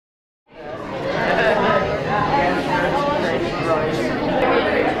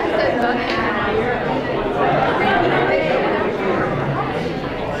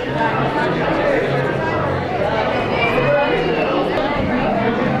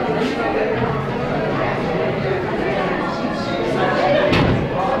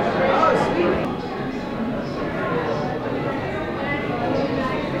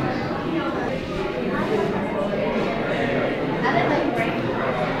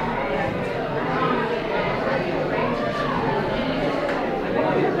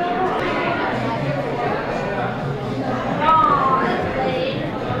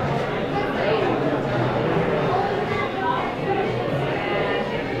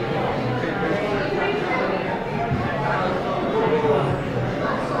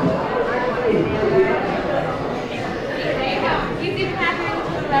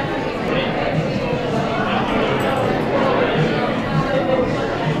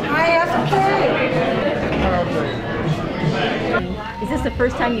Is this the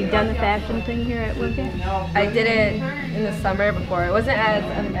first time you've done the fashion thing here at WMCAT? I did it in the summer before. It wasn't as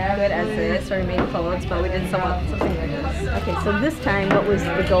good as this, or made clothes, but we did something like this. Okay, so this time, what was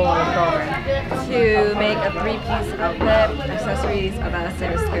the goal of the program? To make a three-piece outfit, accessories, a vest,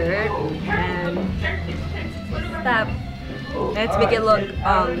 and a skirt, and that. And to make it look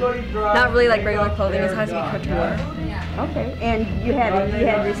not really like regular clothing. It has to be couture. Okay, and you had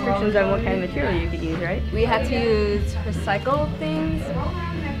restrictions on what kind of material you could use, right? We had to use recycled things,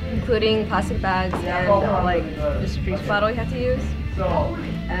 including plastic bags and like this juice bottle we had to use.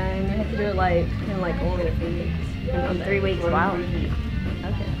 And we had to do it like only in 3 weeks. In 3 weeks, wow.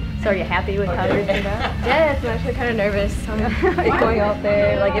 Okay. So are you happy with how it turned out? Yeah, I'm actually kind of nervous. I'm going out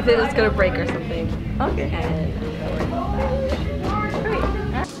there, like if it was gonna break or something. Okay. And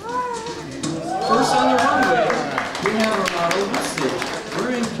first on the runway, we have our model Wesley.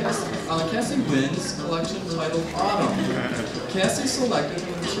 We're in Cassie Wynn's collection titled Autumn. Cassie selected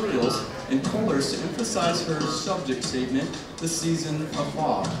the materials and colors to emphasize her subject statement, the season of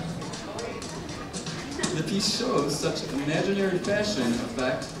fall. The piece shows such an imaginary fashion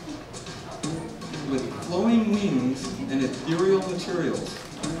effect with flowing wings and ethereal materials.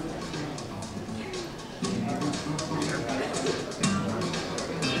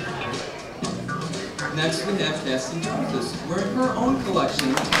 Next we have Cassie Jones, wearing her own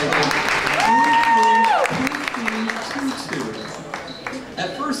collection titled Tutu.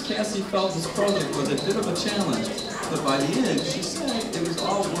 At first, Cassie felt this project was a bit of a challenge, but by the end, she said it was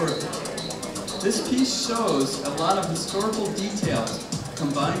all worth it. This piece shows a lot of historical details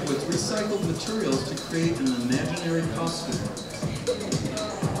combined with recycled materials to create an imaginary costume.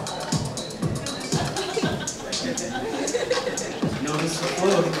 Notice the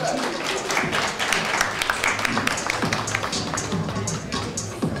flow of material.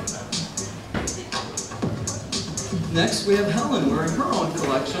 Next, we have Helen wearing her own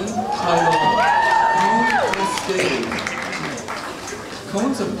collection titled Cascade.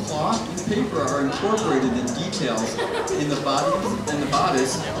 Cones of cloth and paper are incorporated in details in the body and the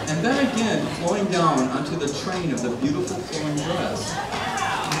bodice, and then again flowing down onto the train of the beautiful flowing dress.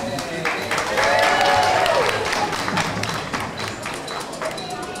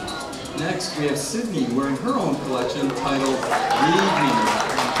 Next, we have Sydney wearing her own collection titled Lead Me.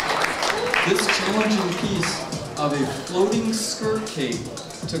 This challenging piece of a floating skirt cape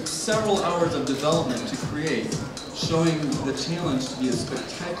took several hours of development to create, showing the challenge to be a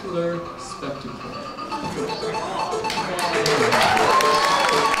spectacular spectacle.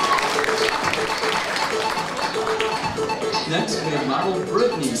 Next, we have model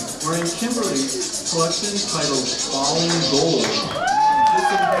Brittany wearing Kimberly's collection titled Falling Gold. This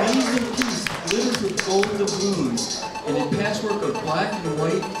amazing piece glitters with gold doubloons and a patchwork of black and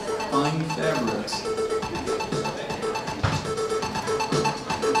white fine fabrics.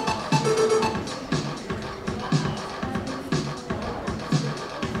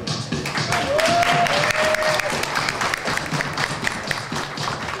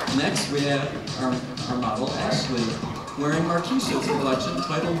 Next, we have our model, Ashley, wearing Marquisha's collection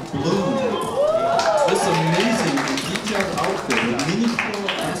titled Bloom. This amazing and detailed outfit with meaningful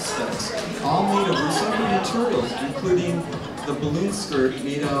aspects, all made of recycled materials, including the balloon skirt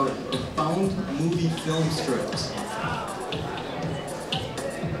made out of found movie film strips.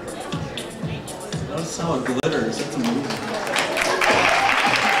 Notice how it glitters, it's amazing.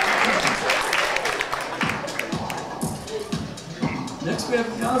 Next we have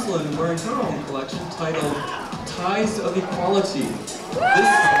Goslin wearing her own collection titled Ties of Equality.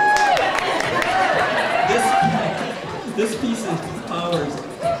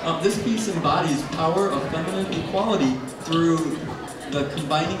 This piece embodies power of feminine equality through the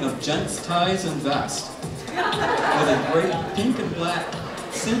combining of gents' ties and vest with a great pink and black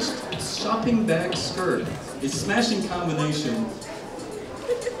cinched shopping bag skirt, a smashing combination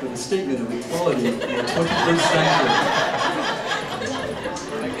with a statement of equality in the 21st century.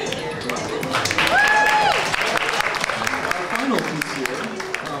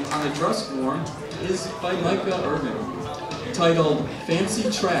 On the dress form is by Micah Irvin, titled Fancy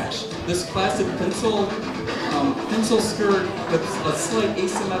Trash. This classic pencil skirt with a slight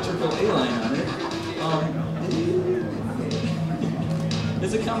asymmetrical A-line on it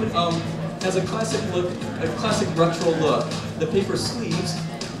has a classic look, a classic retro look. The paper sleeves,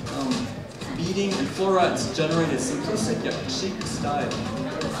 beading, and florets generate a simplistic yet chic style.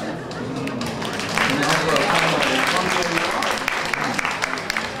 And now for a final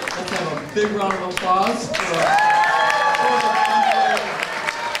let's have a big round of applause for the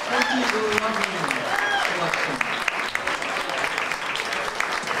 2011 collection.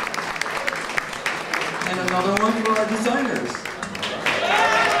 And another one for our designers.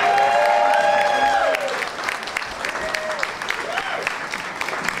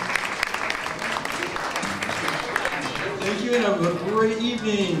 great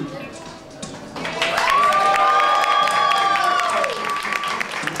evening.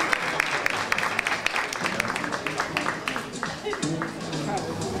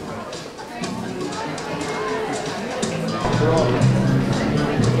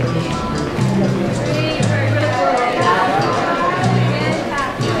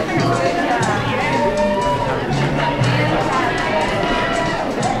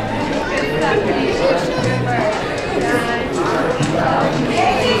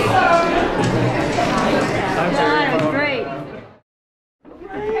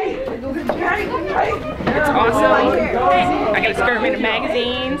 It's awesome. I got a skirt made of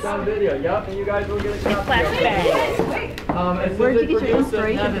magazines and plastic bags. Where did you get your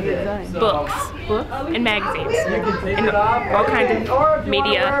inspiration for your design? Books and magazines and all kinds of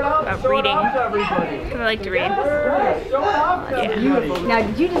media, reading, because I like to read. Beautiful. Now,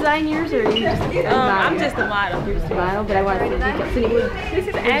 did you design yours or you just I'm just a model. You're just a model, but I want to see details. This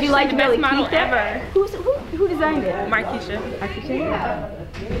is Would actually you like the to really best model keep that? ever. Who designed it? Markeisha.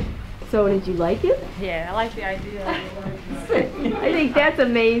 So did you like it? Yeah, I like the idea. I think that's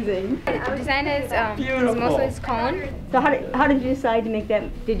amazing. The design is mostly it's cone. So how did you decide to make that?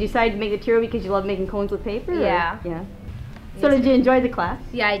 Did you decide to make the material because you love making cones with paper? Yeah. Or? Yeah. So did you enjoy the class?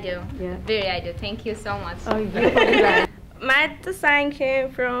 Yeah, I do. Yeah. Very, I do. Thank you so much. Oh, beautiful design. My design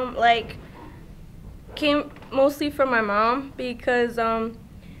came mostly from my mom because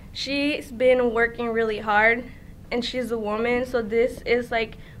she's been working really hard and she's a woman, so this is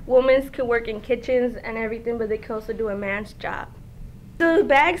like women can work in kitchens and everything, but they can also do a man's job. The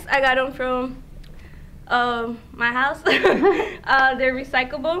bags, I got them from my house. They're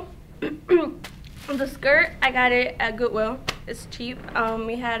recyclable. The skirt, I got it at Goodwill. It's cheap.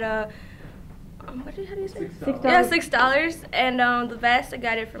 We had a how do you say? $6. Yeah, $6. And the vest, I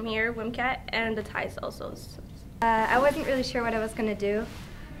got it from here, WMCAT, and the ties also. I wasn't really sure what I was going to do.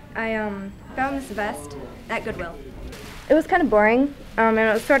 I found this vest at Goodwill. It was kind of boring, and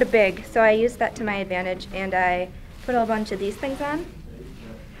it was sort of big, so I used that to my advantage, and I put a bunch of these things on.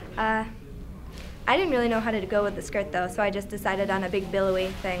 I didn't really know how to go with the skirt, though, so I just decided on a big billowy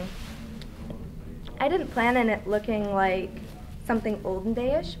thing. I didn't plan on it looking like something olden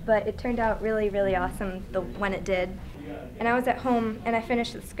day-ish, but it turned out really, really awesome when it did. And I was at home, and I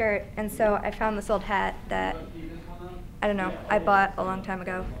finished the skirt, and so I found this old hat that, I don't know, I bought a long time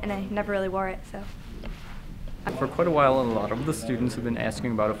ago, and I never really wore it, so. For quite a while, a lot of the students have been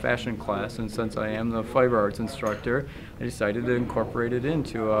asking about a fashion class, and since I am the fiber arts instructor, I decided to incorporate it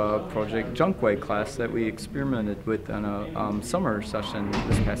into a Project JunkWay class that we experimented with on a summer session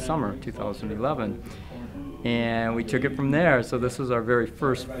this past summer, 2011. And we took it from there, so this was our very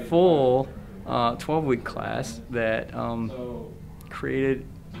first full 12-week class that created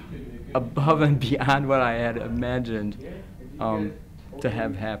above and beyond what I had imagined to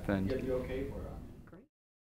have happened.